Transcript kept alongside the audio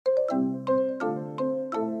Hello,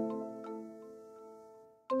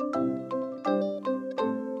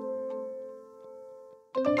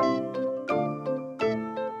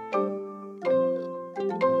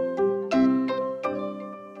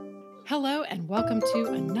 and welcome to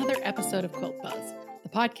another episode of Quilt Buzz, the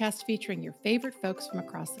podcast featuring your favorite folks from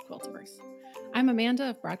across the Quiltiverse. I'm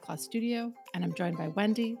Amanda of Broadcloth Studio, and I'm joined by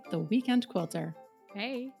Wendy, the weekend quilter.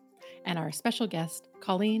 Hey. And our special guest,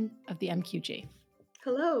 Colleen of the MQG.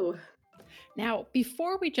 Hello. Now,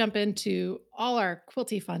 before we jump into all our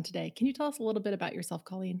quilty fun today, can you tell us a little bit about yourself,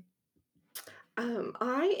 Colleen?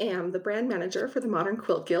 I am the brand manager for the Modern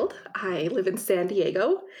Quilt Guild. I live in San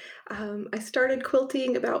Diego. I started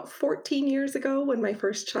quilting about 14 years ago when my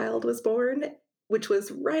first child was born, which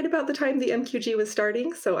was right about the time the MQG was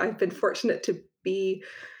starting. So I've been fortunate to be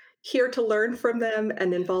here to learn from them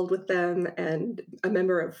and involved with them, and a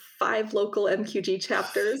member of 5 local MQG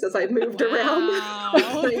chapters as I moved around with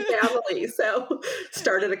my family. So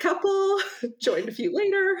started a couple, joined a few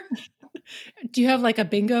later. Do you have like a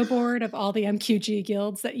bingo board of all the MQG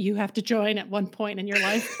guilds that you have to join at one point in your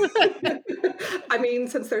life? I mean,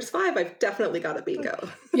 since there's 5, I've definitely got a bingo.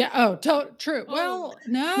 Yeah. Oh, true. Well,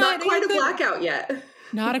 no. Not quite a blackout yet.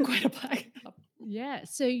 Not quite a blackout. Yeah.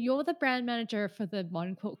 So you're the brand manager for the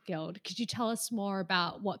Modern Quilt Guild. Could you tell us more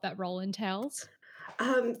about what that role entails?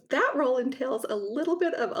 That role entails a little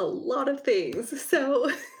bit of a lot of things.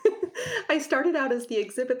 So I started out as the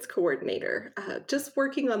exhibits coordinator, just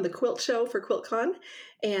working on the quilt show for QuiltCon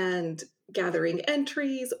and gathering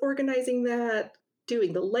entries, organizing that,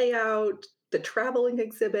 doing the layout, the traveling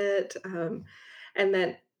exhibit, and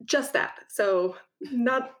then just that. So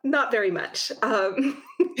not very much.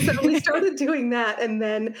 So we started doing that, and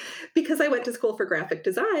then because I went to school for graphic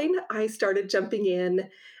design, I started jumping in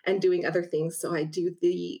and doing other things. So I do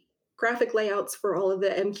the graphic layouts for all of the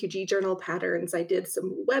MQG journal patterns. I did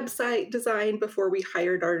some website design before we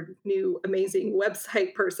hired our new amazing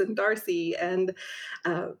website person, Darcy, and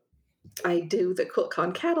I do the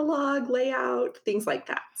QuiltCon catalog layout, things like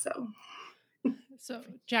that. So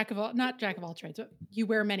not jack of all trades, but you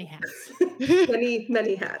wear many hats.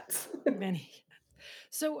 many hats. Many.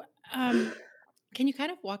 So, can you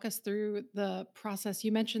kind of walk us through the process?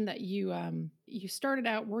 You mentioned that you started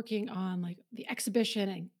out working on like the exhibition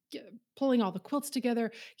and pulling all the quilts together.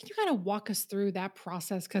 Can you kind of walk us through that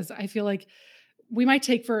process? Because I feel like we might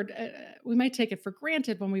take it for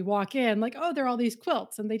granted when we walk in, like, oh, there are all these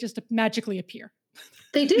quilts, and they just magically appear.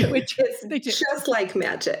 They do. It's just like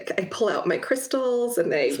magic. I pull out my crystals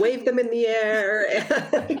and they wave them in the air.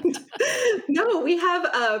 And no, we have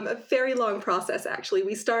a very long process, actually.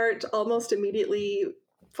 We start almost immediately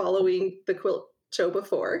following the quilt show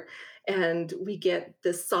before, and we get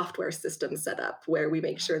this software system set up where we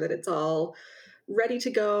make sure that it's all ready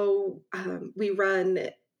to go. We run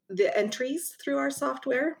the entries through our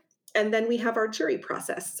software. And then we have our jury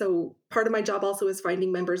process. So part of my job also is finding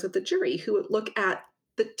members of the jury who would look at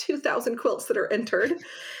the 2,000 quilts that are entered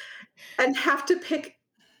and have to pick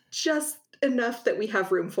just enough that we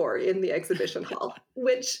have room for in the exhibition hall,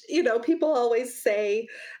 which, people always say,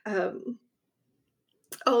 oh,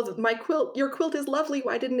 your quilt is lovely.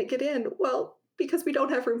 Why didn't it get in? Well, because we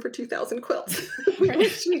don't have room for 2,000 quilts. We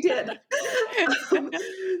wish we did.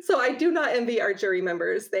 So I do not envy our jury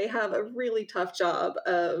members. They have a really tough job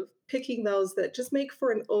of picking those that just make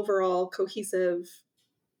for an overall cohesive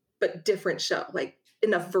but different show. Like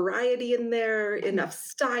enough variety in there, enough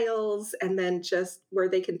styles, and then just where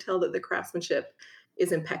they can tell that the craftsmanship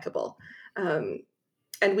is impeccable. And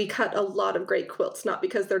we cut a lot of great quilts, not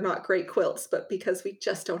because they're not great quilts, but because we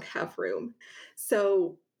just don't have room.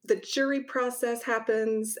 So the jury process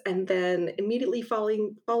happens, and then immediately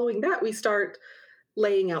following that, we start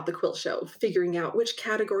laying out the quilt show, figuring out which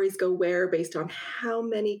categories go where based on how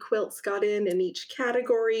many quilts got in each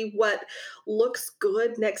category, what looks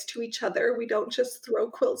good next to each other. We don't just throw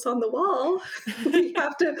quilts on the wall. We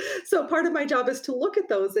have to. So part of my job is to look at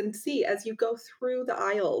those and see, as you go through the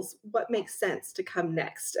aisles, what makes sense to come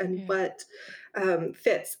next and what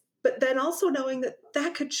fits. But then also knowing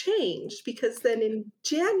that could change, because then in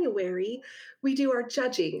January, we do our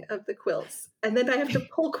judging of the quilts. And then I have to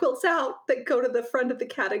pull quilts out that go to the front of the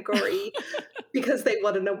category because they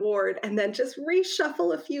won an award, and then just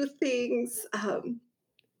reshuffle a few things.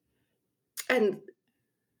 And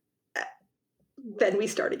then we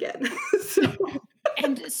start again.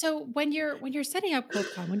 And so when you're setting up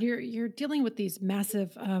QuiltCon, when you're dealing with these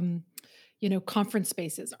massive conference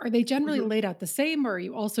spaces, are they generally laid out the same, or are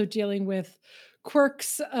you also dealing with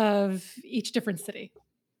quirks of each different city?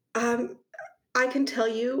 I can tell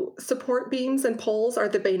you support beams and poles are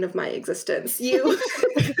the bane of my existence. You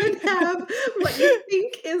can have what you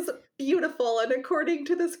think is beautiful, and according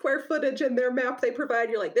to the square footage and their map they provide,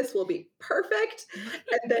 you're like, "This will be perfect,"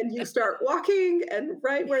 and then you start walking, and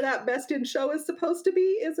right where that best in show is supposed to be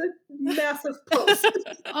is a massive post.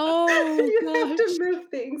 Oh You have to gosh. move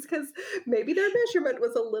things because maybe their measurement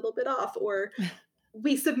was a little bit off, or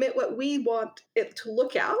we submit what we want it to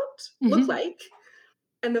look Mhm. like,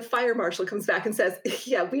 and the fire marshal comes back and says,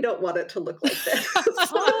 "Yeah, we don't want it to look like this."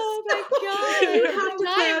 Oh my So god, you it's have a to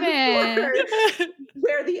plan nightmare. for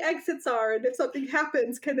where the exits are, and if something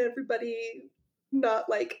happens, can everybody not,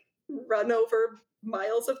 like, run over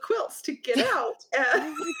miles of quilts to get out?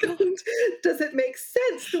 Oh my god. And does it make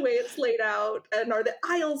sense the way it's laid out? And are the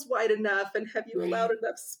aisles wide enough? And have you allowed Right.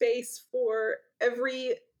 enough space for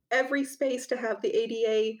every space to have the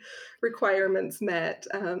ADA requirements met?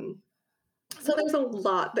 So there's a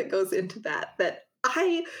lot that goes into that that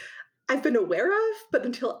I've been aware of, but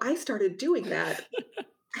until I started doing that,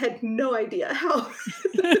 I had no idea how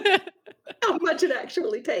how much it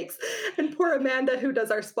actually takes. And poor Amanda, who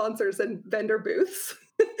does our sponsors and vendor booths,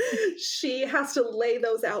 she has to lay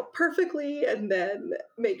those out perfectly and then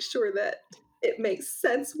make sure that it makes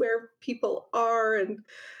sense where people are, and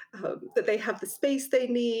that they have the space they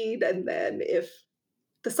need. And then if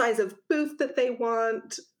the size of booth that they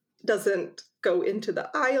want doesn't go into the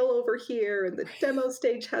aisle over here, and the demo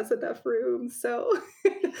stage has enough room. So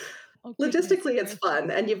Oh goodness logistically, it's gracious.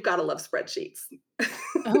 fun, and you've got to love spreadsheets.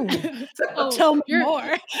 Oh, So Oh, tell me you're more.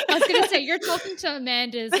 I was gonna say you're talking to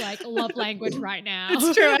Amanda's like love language right It's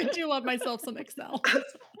now. true, I do love myself some Excel.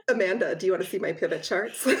 Amanda, do you want to see my pivot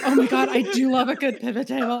charts? Oh my god, I do love a good pivot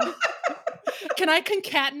table. Can I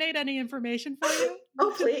concatenate any information for you?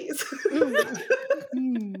 Oh, please. Ooh.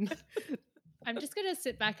 Mm. I'm just gonna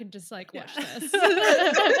sit back and just like Yeah. watch this.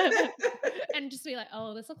 And just be like,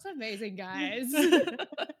 oh, this looks amazing, guys.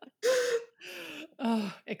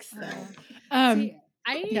 Oh, Excel. See,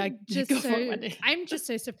 Yeah, go for it, Wendy. I'm just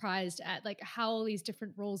so surprised at like how all these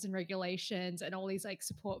different rules and regulations and all these like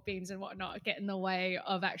support beams and whatnot get in the way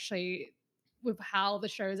of actually with how the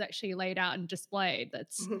show is actually laid out and displayed.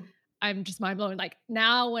 That's Mhm. I'm just mind blown. Like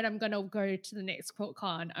now when I'm gonna go to the next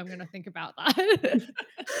QuiltCon, I'm gonna think about that.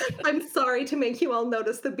 I'm sorry to make you all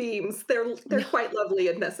notice the beams. They're No. quite lovely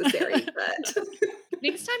and necessary, but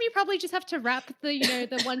Next time you probably just have to wrap the,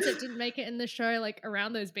 the ones that didn't make it in the show like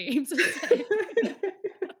around those beams. And say,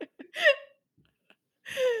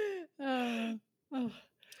 Oh, oh.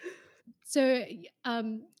 so,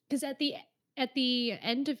 because at the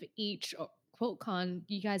end of each QuiltCon,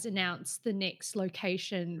 you guys announce the next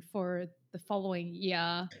location for the following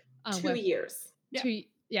year. 2 Where years. Yeah.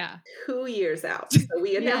 yeah. 2 years out. So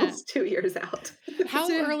we Yeah. announced 2 years out. How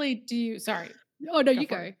So- early do you sorry, Oh no, Go you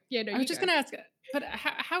for go. it. Yeah, no, I you was just go. gonna ask, but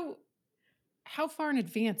how far in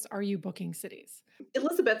advance are you booking cities?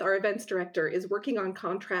 Elizabeth, our events director, is working on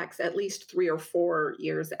contracts at least 3 or 4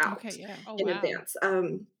 years out Okay, yeah. Oh in wow. advance.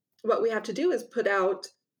 What we have to do is put out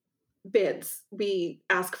bids. We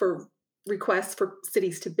ask for requests for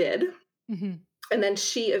cities to bid, Mhm. and then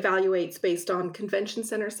she evaluates based on convention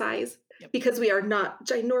center size. Yep. Because we are not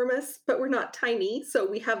ginormous, but we're not tiny. So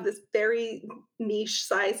we have this very niche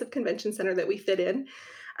size of convention center that we fit in.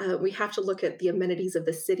 We have to look at the amenities of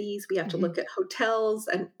the cities. We have to Mhm. look at hotels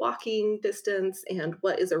and walking distance and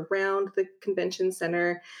what is around the convention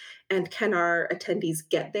center. And can our attendees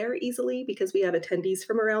get there easily? Because we have attendees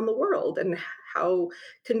from around the world. And how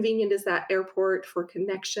convenient is that airport for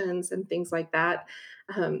connections and things like that?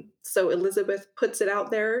 So Elizabeth puts it out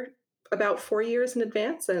there about 4 years in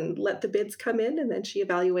advance and let the bids come in, and then she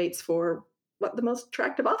evaluates for what the most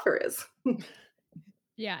attractive offer is.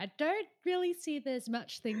 Yeah, I don't really see there's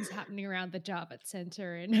much things happening around the Javits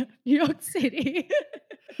Center in New York City.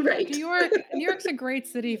 Right. New York's a great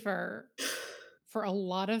city for a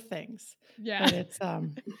lot of things, but Yeah. it's,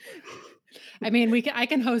 I mean, I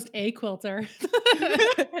can host a quilter.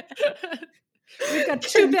 We've got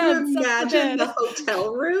 2 Can you beds up for imagine bid. the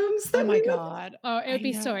hotel rooms Oh that my we would god. Oh, it I would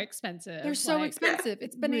be so know. expensive. They're so like, expensive.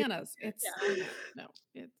 It's really- bananas. It's Yeah. no,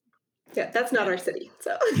 it's Yeah, that's not Yeah. our city,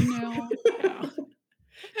 so no.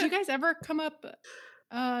 Do you guys ever come up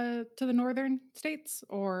to the northern states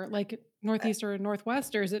or like northeast or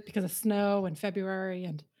northwest, or is it because of snow in February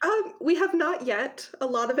and We have not yet. A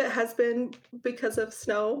lot of it has been because of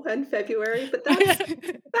snow and February, but that's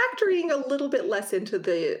factoring a little bit less into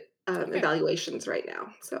the, Okay. evaluations right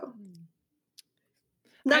now, so Mm.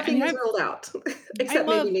 nothing mean, is I've ruled out, except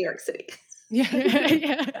love- maybe New York City. yeah.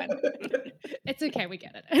 Yeah. It's okay, we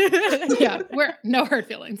get it. Yeah, we're no hurt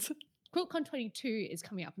feelings. QuiltCon 22 is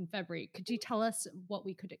coming up in February. Could you tell us what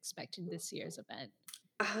we could expect in this year's event?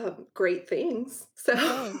 Great things. So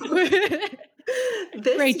Oh.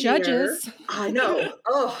 this Great year, judges. I know.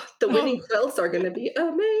 Oh, the winning Oh. quilts are going to be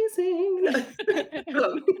amazing.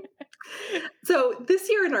 Um, so this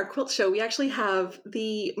year in our quilt show, we actually have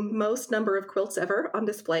the most number of quilts ever on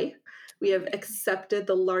display. We have accepted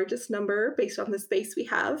the largest number based on the space we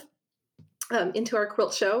have into our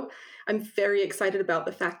quilt show. I'm very excited about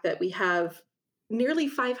the fact that we have nearly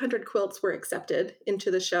 500 quilts were accepted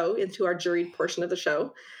into the show, into our juried portion of the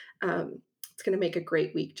show. It's going to make a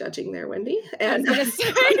great week judging there, Wendy. I was And gonna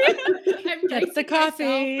say, I'm That's the bracing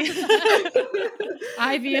coffee.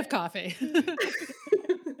 myself. IV of coffee.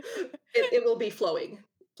 it will be flowing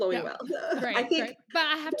Yeah. well. I Great, think great. But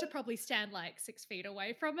I have to probably stand like 6 feet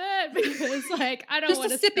away from it because, like, I don't Just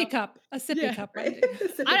want a to sippy cup. A sippy Yeah. cup, right. Wendy.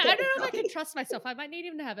 I don't know if I can trust myself. I might need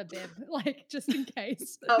him to have a bib, like, just in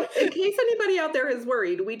case. Oh, in case anybody out there is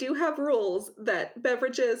worried, we do have rules that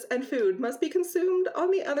beverages and food must be consumed on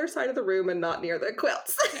the other side of the room and not near the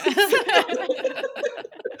quilts.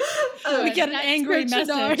 We Good, get an that's angry good to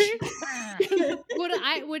know. message.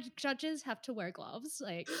 Would judges have to wear gloves?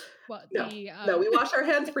 Like, what No, the no, we wash our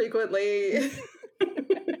hands frequently.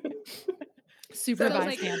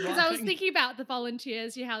 Supervised hand because I was washing. thinking about the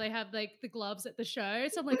volunteers, how they have like the gloves at the show.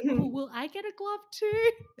 So I'm like, Mhm. oh, will I get a glove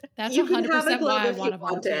too? That's You can have a 100% glove why I if want you to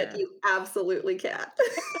want volunteer. it. You absolutely can.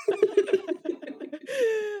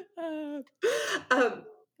 um,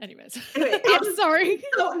 Anyways. anyway, I'm sorry.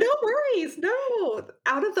 no worries. No.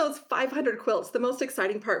 Out of those 500 quilts, the most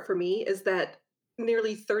exciting part for me is that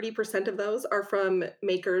nearly 30% of those are from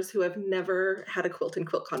makers who have never had a quilt in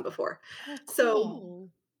QuiltCon before. Oh, So cool.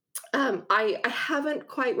 I haven't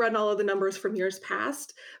quite run all of the numbers from years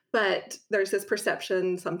past, but there's this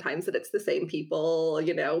perception sometimes that it's the same people,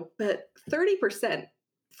 but 30%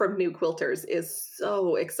 from new quilters is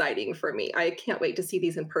so exciting for me. I can't wait to see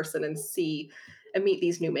these in person and see and meet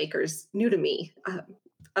these new makers, new to me.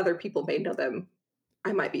 Other people may know them.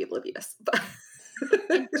 I might be oblivious, but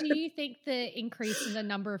And do you think the increase in the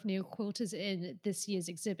number of new quilters in this year's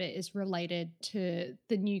exhibit is related to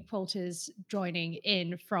the new quilters joining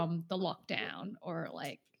in from the lockdown or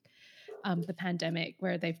like the pandemic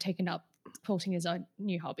where they've taken up quilting as a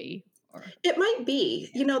new hobby? Or it might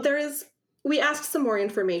be. We asked some more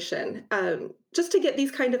information just to get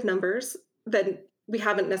these kind of numbers that we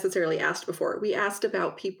haven't necessarily asked before. We asked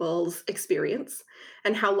about people's experience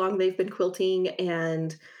and how long they've been quilting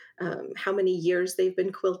and how many years they've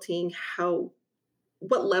been quilting,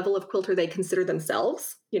 what level of quilter they consider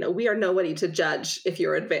themselves. We are nobody to judge if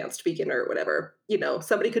you're advanced beginner or whatever.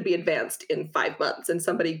 Somebody could be advanced in 5 months and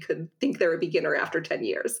somebody could think they're a beginner after 10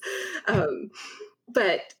 years.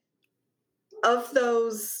 But of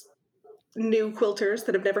those new quilters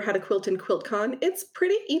that have never had a quilt in QuiltCon, it's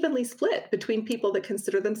pretty evenly split between people that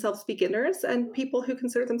consider themselves beginners and people who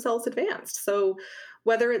consider themselves advanced. So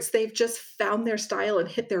whether it's they've just found their style and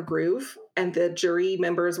hit their groove, and the jury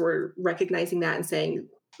members were recognizing that and saying,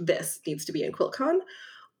 this needs to be in QuiltCon,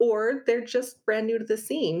 or they're just brand new to the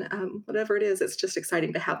scene. Whatever it is, it's just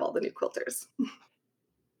exciting to have all the new quilters.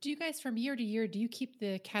 Do you guys, from year to year, do you keep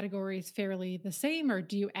the categories fairly the same, or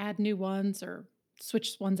do you add new ones or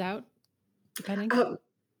switch ones out, depending?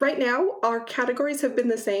 Right now, our categories have been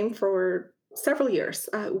the same for several years.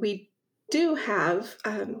 We do have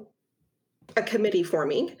a committee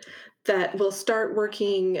forming that will start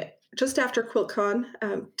working just after QuiltCon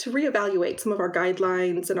to reevaluate some of our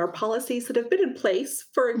guidelines and our policies that have been in place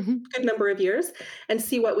for a good number of years and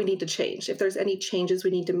see what we need to change. If there's any changes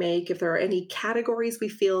we need to make, if there are any categories we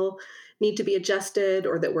feel need to be adjusted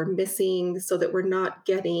or that we're missing so that we're not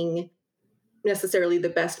getting necessarily the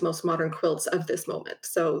best, most modern quilts of this moment.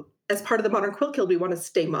 So as part of the Modern Quilt Guild, we want to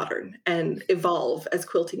stay modern and evolve as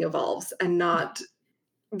quilting evolves and not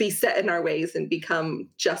be set in our ways and become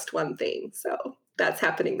just one thing. So that's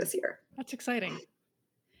happening this year. That's exciting.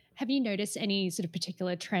 have you noticed any sort of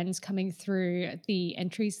particular trends coming through the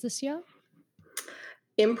entries this year?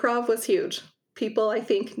 Improv was huge. People, I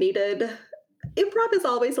think, improv is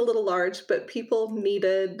always a little large, but people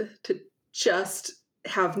needed to just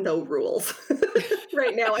have no rules.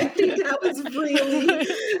 Right now, I think that was really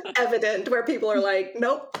evident where people are like,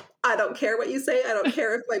 nope, I don't care what you say. I don't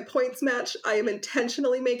care if my points match. I am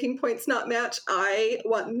intentionally making points not match. I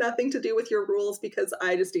want nothing to do with your rules because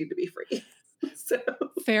I just need to be free. So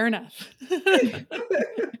Fair enough.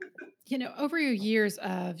 Over your years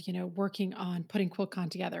of, working on putting QuiltCon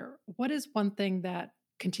together, what is one thing that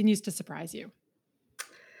continues to surprise you?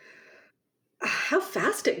 how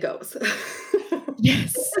fast it goes.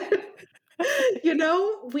 Yes.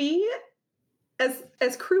 We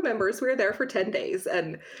as crew members, we're there for 10 days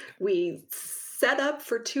and we set up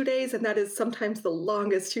for 2 days, and that is sometimes the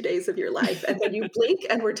longest 2 days of your life. And then you blink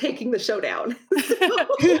and we're taking the show down. So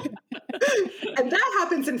and that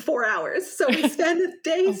happens in 4 hours. So we spend Oh,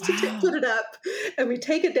 days to put wow. it up and we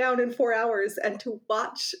take it down in 4 hours. And to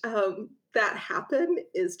watch that happen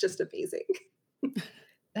is just amazing.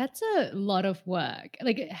 That's a lot of work.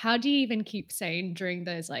 Like, how do you even keep sane during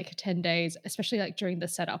those like 10 days, especially like during the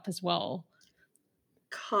setup as well?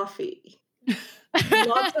 Coffee.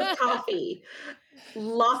 Lots of coffee.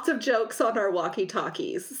 Lots of jokes on our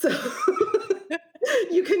walkie-talkies. So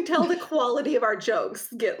you can tell the quality of our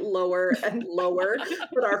jokes get lower and lower,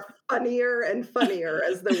 but are funnier and funnier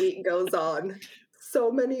as the week goes on.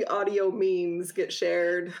 So many audio memes get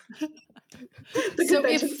shared. The So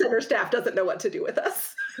convention if center staff doesn't know what to do with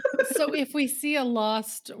us. so if we see a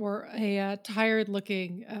lost or a tired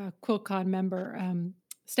looking QuiltCon member,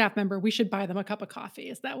 staff member, we should buy them a cup of coffee.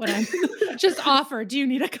 Is that what I'm just offer? Do you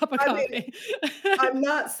need a cup of I mean, coffee? I'm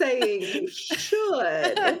not saying you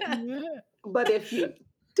should, but if you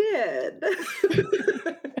did.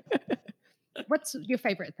 What's your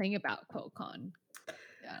favorite thing about QuiltCon?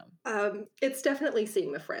 It's definitely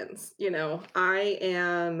seeing the friends. I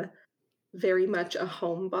am very much a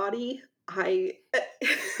homebody. I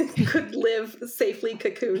could live safely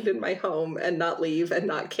cocooned in my home and not leave and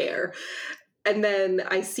not care. And then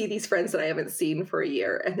I see these friends that I haven't seen for a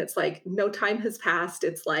year, and it's like no time has passed.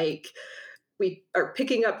 It's like we are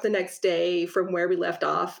picking up the next day from where we left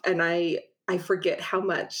off, and I forget how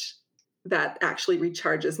much that actually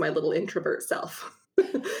recharges my little introvert self.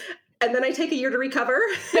 And then I take a year to recover,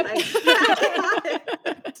 and Yep. I'm back at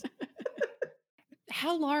it.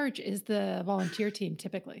 How large is the volunteer team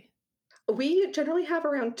typically? We generally have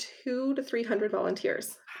around 2 to 300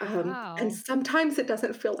 volunteers, and Wow. sometimes it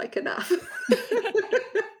doesn't feel like enough.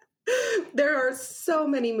 There are so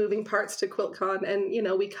many moving parts to QuiltCon, and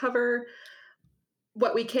we cover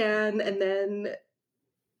what we can, and then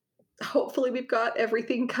hopefully we've got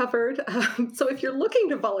everything covered. So if you're looking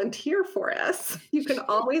to volunteer for us, you can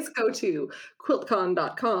always go to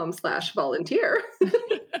quiltcon.com/volunteer.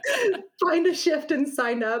 Find a shift and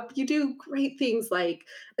sign up. You do great things like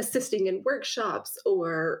assisting in workshops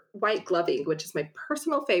or white gloving, which is my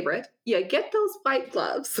personal favorite. You get those white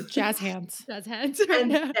gloves, Jazz hands. That's hands right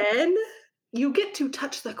and now. then you get to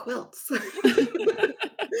touch the quilts.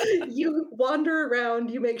 You wander around,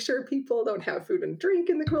 you make sure people don't have food and drink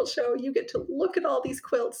in the quilt show. You get to look at all these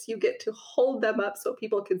quilts, you get to hold them up so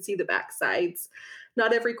people can see the back sides.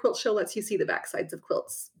 Not every quilt show lets you see the back sides of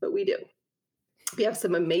quilts, but we do. We have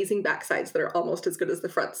some amazing back sides that are almost as good as the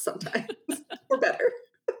fronts sometimes, or better.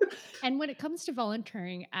 And when it comes to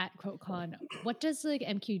volunteering at QuiltCon, what does like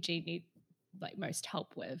MQG need like most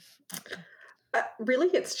help with? Really,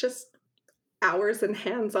 it's just hours and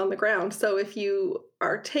hands on the ground. So if you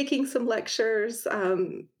are taking some lectures,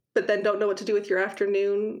 but then don't know what to do with your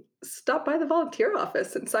afternoon, stop by the volunteer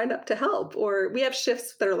office and sign up to help. Or we have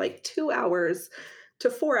shifts that are like 2 hours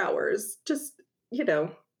to 4 hours. Just,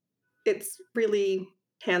 it's really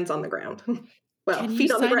hands on the ground. Well, Can you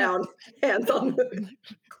feet on the sign up? ground, hands on the.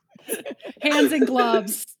 Hands and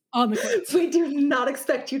gloves on the quilts. We do not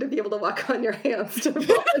expect you to be able to walk on your hands to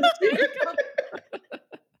volunteer.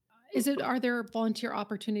 Are there volunteer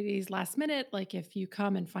opportunities last minute? Like if you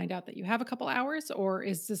come and find out that you have a couple hours, or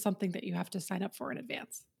is this something that you have to sign up for in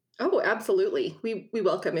advance? Oh, absolutely. We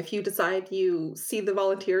welcome if you decide you see the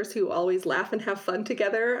volunteers who always laugh and have fun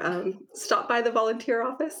together. Stop by the volunteer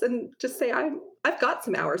office and just say, I've got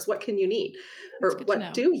some hours. What can you need, That's or good to what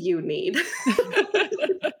know. do you need?"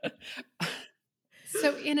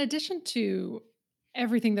 So, in addition to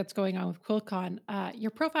everything that's going on with QuiltCon,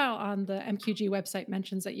 your profile on the MQG website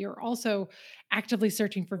mentions that you're also actively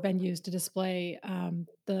searching for venues to display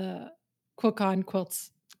the QuiltCon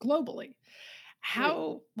quilts globally.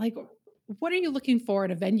 Right. What are you looking for in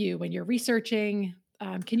a venue when you're researching?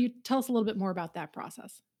 Can you tell us a little bit more about that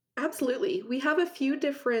process? Absolutely. We have a few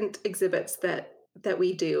different exhibits that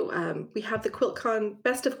we do. We have the QuiltCon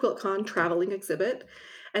Best of QuiltCon traveling exhibit,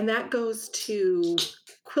 and that goes to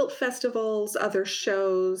quilt festivals, other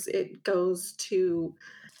shows. It goes to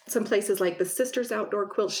some places like the Sisters Outdoor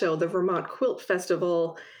Quilt Show, the Vermont Quilt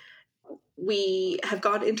Festival. We have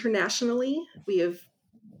gone internationally. We have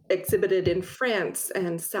exhibited in France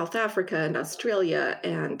and South Africa and Australia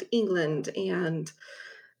and England. And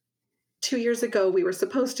 2 years ago, we were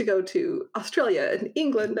supposed to go to Australia and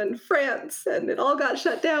England and France, and it all got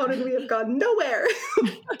shut down, and we have gone nowhere.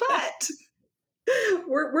 But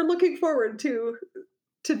we're looking forward to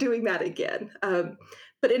doing that again.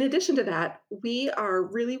 But in addition to that, we are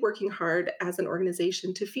really working hard as an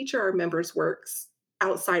organization to feature our members' works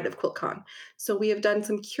outside of QuiltCon. So we have done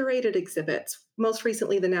some curated exhibits. Most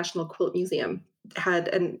recently, the National Quilt Museum had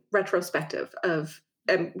a retrospective of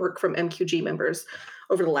work from MQG members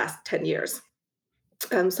over the last 10 years.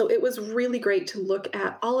 So it was really great to look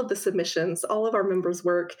at all of the submissions, all of our members'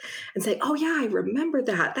 work, and say, oh, yeah, I remember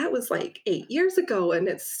that. That was like 8 years ago, and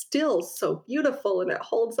it's still so beautiful and it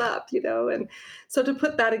holds up. And so to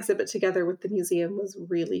put that exhibit together with the museum was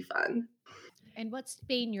really fun. And what's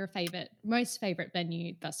been your most favorite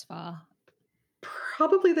venue thus far?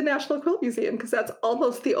 Probably the National Quilt Museum, because that's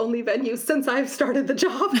almost the only venue since I've started the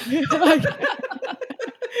job.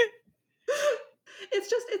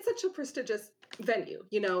 It's such a prestigious venue.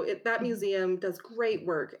 That museum does great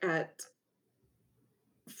work at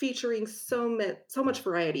featuring so much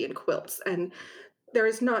variety in quilts. And there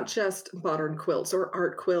is not just modern quilts or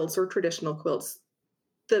art quilts or traditional quilts.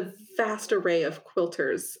 The vast array of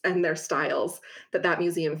quilters and their styles that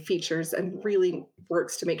museum features and really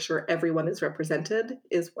works to make sure everyone is represented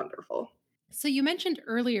is wonderful. So you mentioned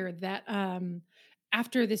earlier that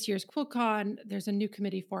after this year's QuiltCon, there's a new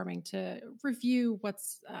committee forming to review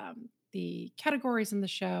what's the categories in the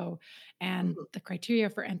show and Mhm. the criteria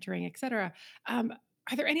for entering, et cetera.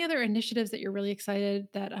 Are there any other initiatives that you're really excited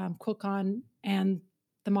that QuiltCon and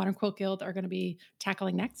the Modern Quilt Guild are going to be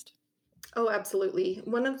tackling next? Oh, absolutely.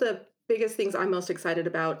 One of the biggest things I'm most excited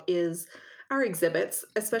about is our exhibits,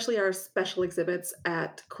 especially our special exhibits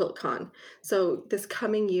at QuiltCon. So this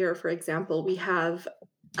coming year, for example, we have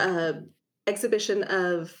a exhibition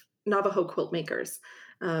of Navajo quilt makers.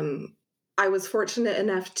 Um, I was fortunate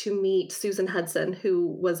enough to meet Susan Hudson, who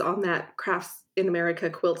was on that Crafts in America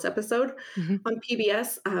Quilts episode Mhm. on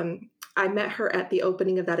PBS. I met her at the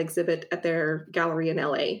opening of that exhibit at their gallery in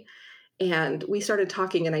LA. And we started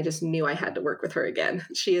talking, and I just knew I had to work with her again.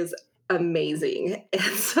 She is amazing.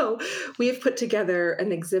 And so we've put together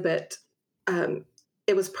an exhibit.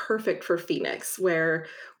 It was perfect for Phoenix, where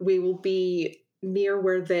we will be near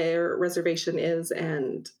where their reservation is,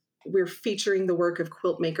 and we're featuring the work of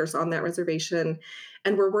quilt makers on that reservation.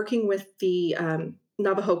 And we're working with the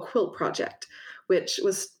Navajo Quilt Project, which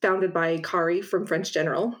was founded by Kari from French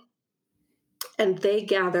General, and they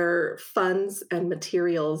gather funds and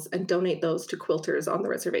materials and donate those to quilters on the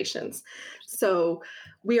reservations. So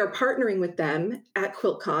we are partnering with them at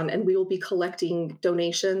QuiltCon, and we will be collecting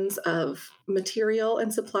donations of material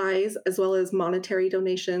and supplies as well as monetary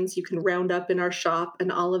donations. You can round up in our shop,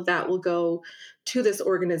 and all of that will go to this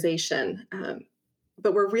organization.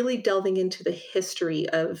 But we're really delving into the history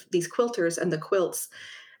of these quilters and the quilts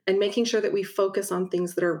and making sure that we focus on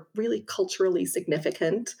things that are really culturally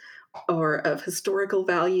significant or of historical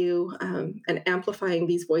value, and amplifying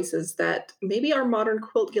these voices that maybe our modern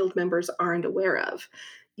quilt guild members aren't aware of.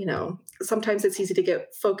 Sometimes it's easy to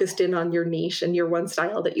get focused in on your niche and your one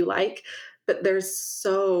style that you like, but there's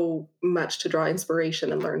so much to draw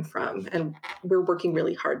inspiration and learn from, and we're working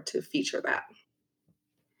really hard to feature that.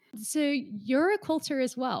 So you're a quilter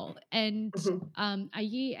as well, and Mhm. are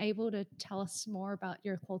you able to tell us more about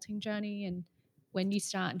your quilting journey and when you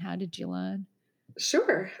start and how did you learn?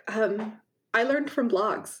 Sure. I learned from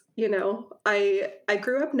blogs. I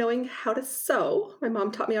grew up knowing how to sew. My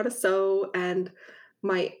mom taught me how to sew, and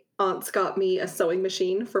my aunts got me a sewing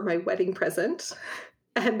machine for my wedding present.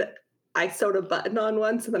 And I sewed a button on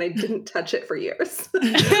once, and then I didn't touch it for years.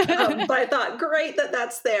 But I thought, great that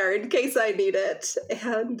that's there in case I need it.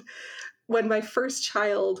 And when my first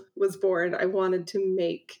child was born, I wanted to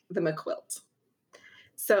make them a quilt.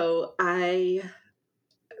 So I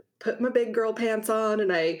put my big girl pants on,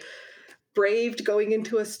 and I braved going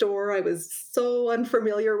into a store I was so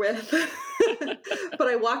unfamiliar with. But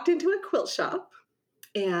I walked into a quilt shop,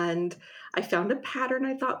 and I found a pattern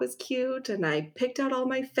I thought was cute, and I picked out all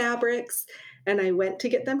my fabrics, and I went to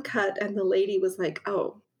get them cut, and the lady was like,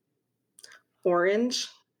 "Oh, orange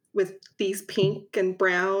with these pink and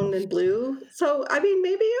brown and blue." So, I mean,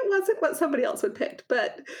 maybe it wasn't what somebody else would pick,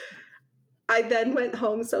 but I then went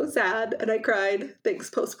home so sad, and I cried, thanks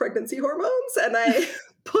post-pregnancy hormones, and I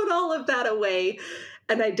put all of that away,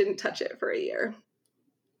 and I didn't touch it for a year.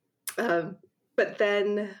 Um, but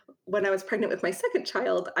then when I was pregnant with my second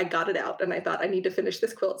child, I got it out, and I thought, I need to finish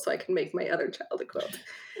this quilt so I can make my other child a quilt.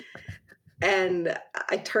 And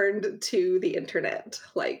I turned to the internet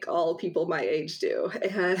like all people my age do.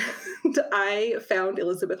 And I found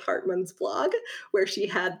Elizabeth Hartman's blog where she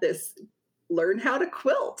had this Learn How to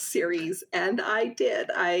Quilt series. And I did.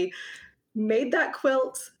 I made that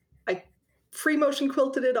quilt. I free motion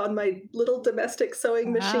quilted it on my little domestic sewing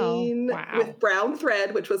Wow. machine Wow. with brown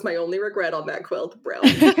thread, which was my only regret on that quilt,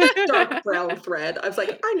 dark brown thread. I was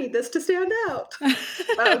like, I need this to stand out.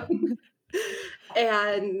 Um,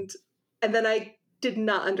 and and then I did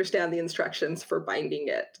not understand the instructions for binding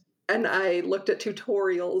it. And I looked at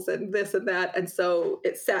tutorials and this and that. And so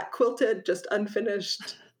it sat quilted, just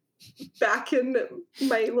unfinished, back in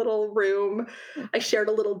my little room. I shared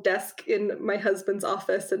a little desk in my husband's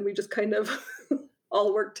office, and we just kind of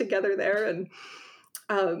all worked together there. And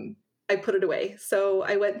I put it away. So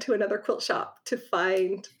I went to another quilt shop to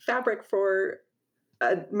find fabric for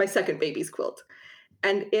my second baby's quilt.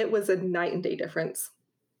 And it was a night and day difference.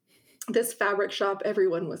 This fabric shop,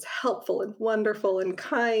 everyone was helpful and wonderful and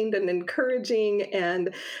kind and encouraging.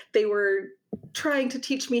 And they were trying to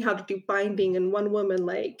teach me how to do binding. And one woman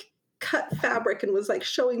like cut fabric and was like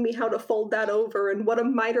showing me how to fold that over and what a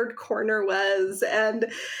mitered corner was.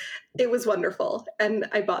 And it was wonderful. And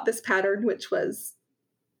I bought this pattern, which was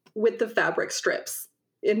with the fabric strips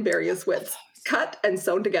in various widths, cut and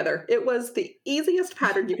sewn together. It was the easiest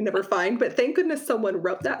pattern you can ever find, but thank goodness someone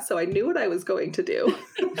wrote that, so I knew what I was going to do.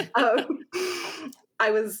 um,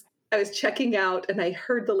 I was checking out, and I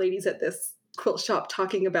heard the ladies at this quilt shop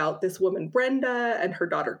talking about this woman Brenda and her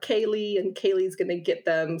daughter Kaylee, and Kaylee's going to get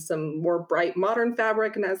them some more bright modern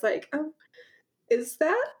fabric, and I was like, oh, is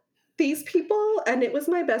that these people? And it was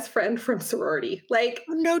my best friend from sorority. Like,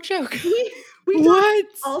 No joke. we talked What?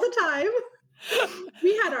 all the time.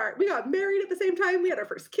 We got married at the same time. We had our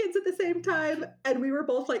first kids at the same time. And we were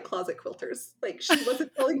both like closet quilters. Like, she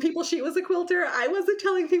wasn't telling people she was a quilter. I wasn't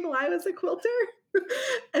telling people I was a quilter.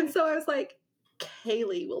 And so I was like,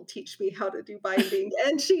 Kaylee will teach me how to do binding.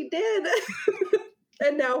 And she did.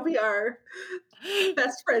 And now we are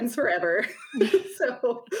best friends forever.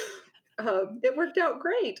 So it worked out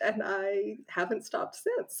great. And I haven't stopped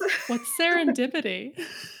since. What serendipity.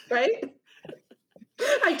 Right?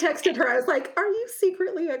 I texted her. I was like, are you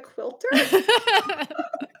secretly a quilter?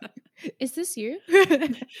 Is this you?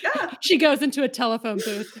 Yeah. She goes into a telephone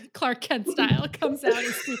booth, Clark Kent style, comes out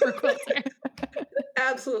as super quilter.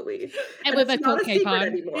 Absolutely. And with a it's not quilt a cape secret on.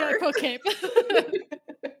 anymore. Yeah, quilt cape.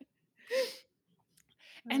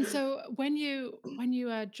 And so when you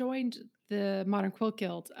joined the Modern Quilt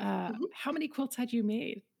Guild, Mhm. how many quilts had you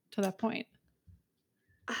made to that point?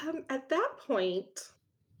 At that point,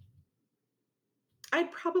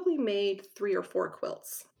 I'd probably made 3 or 4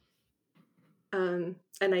 quilts. And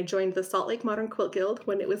I joined the Salt Lake Modern Quilt Guild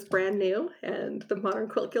when it was brand new, and the Modern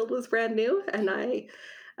Quilt Guild was brand new. And I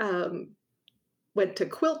um, went to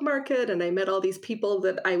Quilt Market, and I met all these people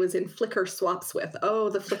that I was in Flickr swaps with. Oh,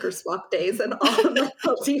 the Flickr swap days, and all of my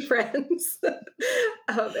quilty friends.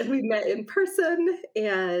 And we met in person,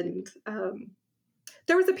 and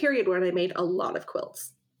there was a period when I made a lot of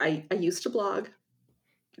quilts. I used to blog.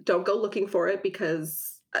 Don't go looking for it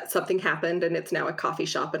because something happened and it's now a coffee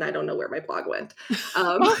shop and I don't know where my blog went.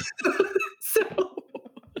 So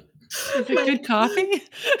Is it good coffee?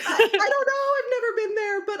 I don't know. I've never been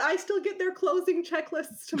there, but I still get their closing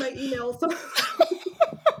checklists to my email. So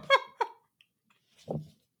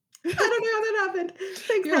I don't know how that happened.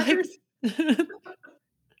 Thanks, You're like- hackers.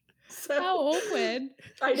 So, How awkward.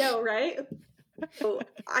 I know, right? So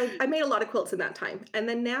I made a lot of quilts in that time. And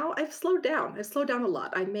then now I've slowed down. I've slowed down a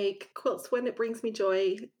lot. I make quilts when it brings me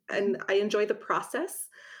joy, and I enjoy the process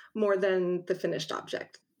more than the finished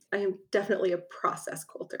object. I am definitely a process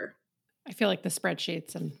quilter. I feel like the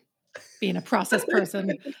spreadsheets and being a process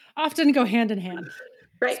person often go hand in hand.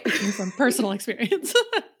 Right. Speaking from personal experience.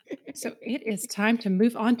 So it is time to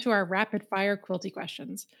move on to our rapid fire quilty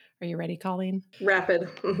questions. Are you ready, Colleen? Rapid.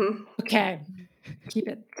 Mhm. Okay. Keep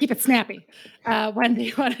it snappy.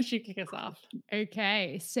 Wendy, why don't you kick us off?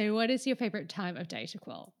 Okay, so what is your favorite time of day to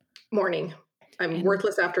quilt? Morning. I'm And-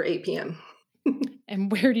 worthless after 8 p.m.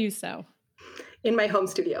 And where do you sew? in my home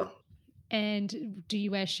studio. And do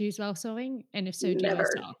you wear shoes while sewing? And if so, do you wear Never.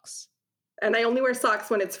 socks? And I only wear socks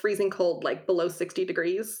when it's freezing cold, like below 60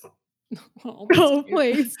 degrees. Oh, that's Oh, cute.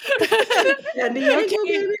 please. And the Yankee,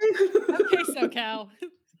 Okay, SoCal.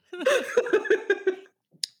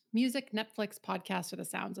 Music, Netflix, podcast, or the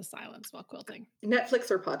sounds of silence while quilting.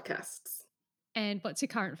 Netflix or podcasts. And what's your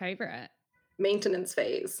current favorite? Maintenance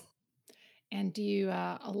phase. And do you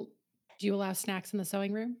allow snacks in the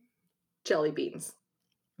sewing room? Jelly beans.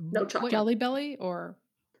 No chocolate. Jelly Belly or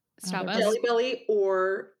Starburst? Jelly Belly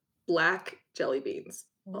or black jelly beans.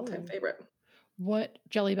 Ooh. All-time favorite. what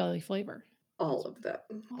Jelly Belly flavor? All of them.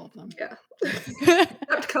 All of them. Yeah.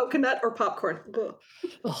 Except coconut or popcorn. Ugh.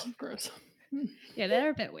 Oh, gross. Yeah, they're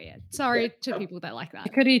a bit weird. Sorry to Yeah. people that like that. I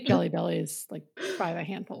could eat Jelly Bellies like by the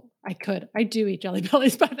handful. I do eat Jelly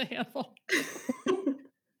Bellies by the handful.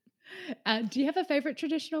 Do you have a favorite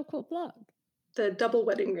traditional quilt block? The double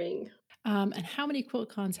wedding ring, And how many quilt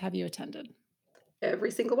cons have you attended?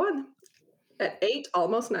 every single one. At 8,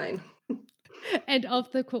 almost 9. And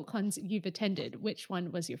of the quilt cons you've attended, which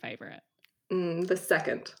one was your favorite? The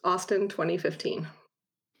second, Austin 2015.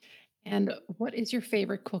 And what is your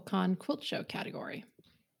favorite QuiltCon quilt show category?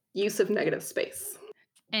 Use of negative space.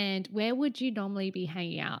 And where would you normally be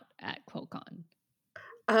hanging out at QuiltCon?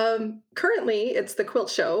 Currently, it's the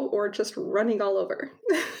quilt show or just running all over.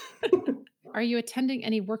 Are you attending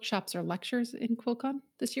any workshops or lectures in QuiltCon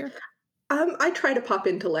this year? I try to pop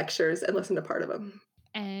into lectures and listen to part of them.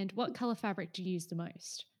 And what color fabric do you use the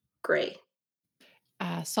most? Gray,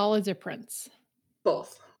 Solids or prints?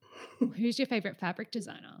 both. Who's your favorite fabric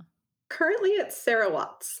designer? Currently, it's Sarah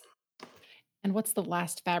Watts. And what's the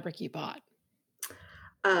last fabric you bought?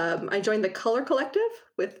 I joined the Color Collective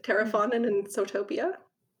with Tara Fawnin and Sotopia.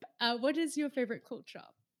 What is your favorite quilt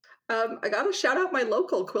shop? I got to shout out my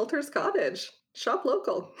local Quilter's Cottage. Shop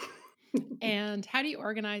local. And how do you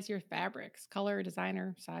organize your fabrics? Color,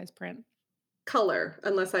 designer, size, print? Color,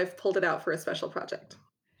 unless I've pulled it out for a special project.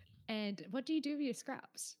 And what do you do with your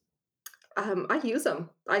scraps? I use them.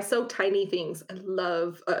 I sew tiny things. I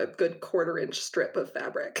love a good 1/4 inch strip of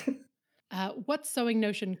fabric. What sewing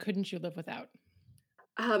notion couldn't you live without?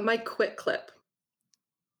 My quick clip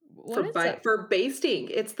What is that? for basting.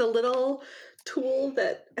 It's the little tool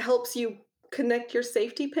that helps you connect your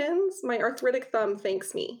safety pins. My arthritic thumb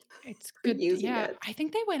thanks me It's for good. using Yeah, it. I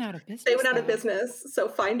think they went out of business. They went out of though. business, so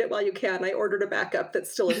find it while you can. I ordered a backup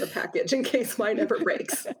that's still in the package in case mine ever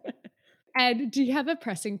breaks. And do you have a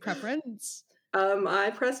pressing preference?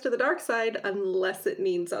 I press to the dark side unless it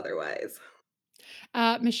means otherwise.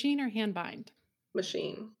 Machine or hand bind?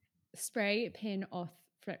 Machine. Spray, pin, or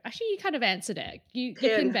actually, you kind of answered it. You're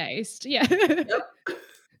Pin. pin based. Yeah.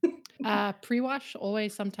 Yep. Pre-wash,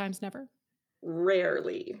 always, sometimes, never.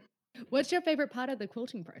 Rarely. What's your favorite part of the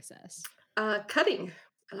quilting process? Cutting.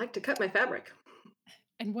 I like to cut my fabric.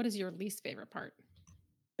 And what is your least favorite part?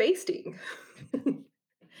 Basting.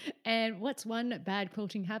 And what's one bad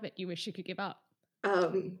quilting habit you wish you could give up?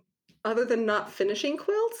 Other than not finishing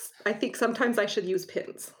quilts, I think sometimes I should use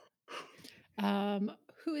pins.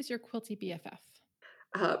 Who is your quilty BFF?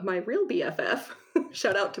 My real BFF.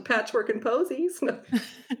 Shout out to Patchwork and Posies.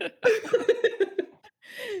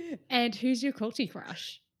 And who's your quilty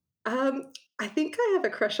crush? I think I have a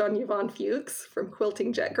crush on Yvonne Fuchs from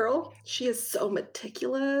Quilting Jet Girl. She is so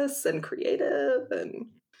meticulous and creative, and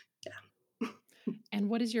And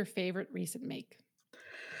what is your favorite recent make?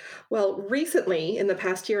 well, recently in the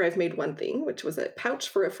past year, I've made one thing, which was a pouch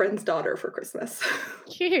for a friend's daughter for Christmas.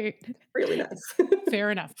 Cute. Really nice. Fair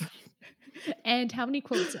enough. And how many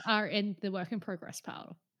quilts are in the work in progress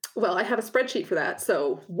pile? Well, I have a spreadsheet for that.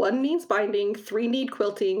 So 1 needs binding, 3 need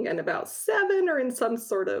quilting, and about 7 are in some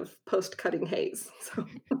sort of post-cutting haze. So,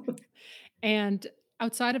 And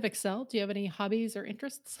outside of Excel, do you have any hobbies or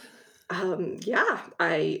interests? yeah,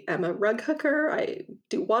 I am a rug hooker. I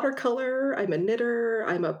do watercolor. I'm a knitter.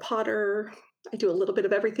 I'm a potter. I do a little bit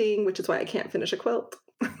of everything, which is why I can't finish a quilt.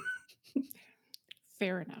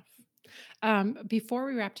 Fair enough. Before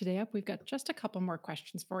we wrap today up, we've got just a couple more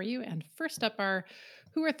questions for you. And first up are,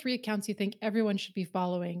 who are 3 accounts you think everyone should be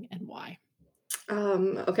following and why?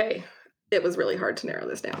 Okay, it was really hard to narrow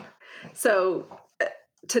this down. So,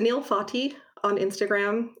 Tanil Fati on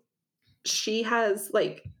Instagram, she has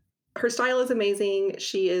like her style is amazing.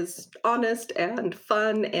 She is honest and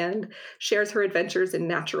fun and shares her adventures in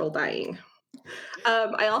natural dyeing.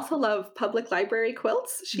 I also love Public Library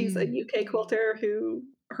Quilts. She's a Mm. UK quilter who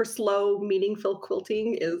her slow, meaningful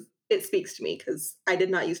quilting is it speaks to me because I did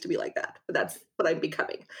not used to be like that, but that's what I'm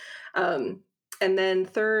becoming. And then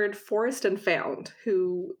third, Forest and Found,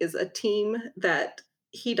 who is a team that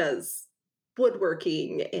he does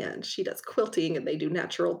woodworking and she does quilting and they do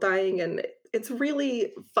natural dyeing and it's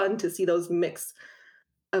really fun to see those mix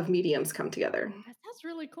of mediums come together. That sounds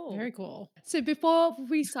really cool. Very cool. So before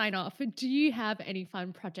we sign off, do you have any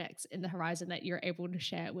fun projects in the horizon that you're able to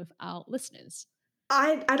share with our listeners?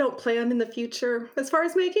 I don't plan in the future. As far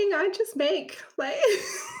as making, I just make. Like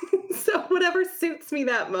so whatever suits me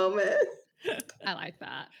that moment. I like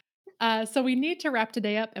that. So we need to wrap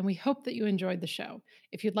today up, and we hope that you enjoyed the show.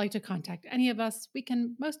 If you'd like to contact any of us, we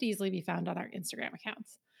can most easily be found on our Instagram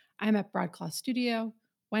accounts. I'm at Broadcloth Studio.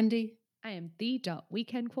 Wendy, I am the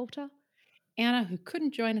weekend quilter. Anna, who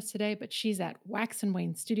couldn't join us today, but she's at Wax and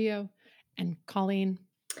Wayne Studio, and Colleen.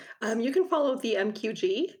 You can follow the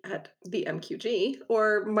MQG at the MQG,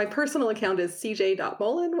 or my personal account is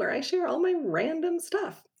cj.mullen, where I share all my random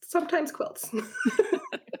stuff, sometimes quilts.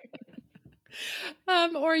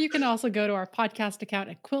 Or you can also go to our podcast account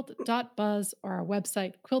at quilt.buzz or our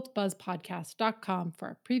website, quiltbuzzpodcast.com, for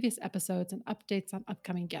our previous episodes and updates on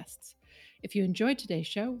upcoming guests. If you enjoyed today's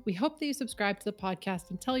show, we hope that you subscribe to the podcast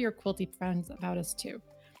and tell your quilty friends about us too.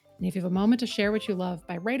 And if you have a moment to share what you love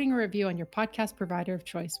by writing a review on your podcast provider of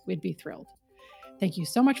choice, we'd be thrilled. Thank you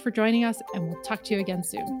so much for joining us, and we'll talk to you again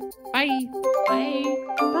soon. Bye. Bye.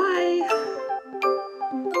 Bye.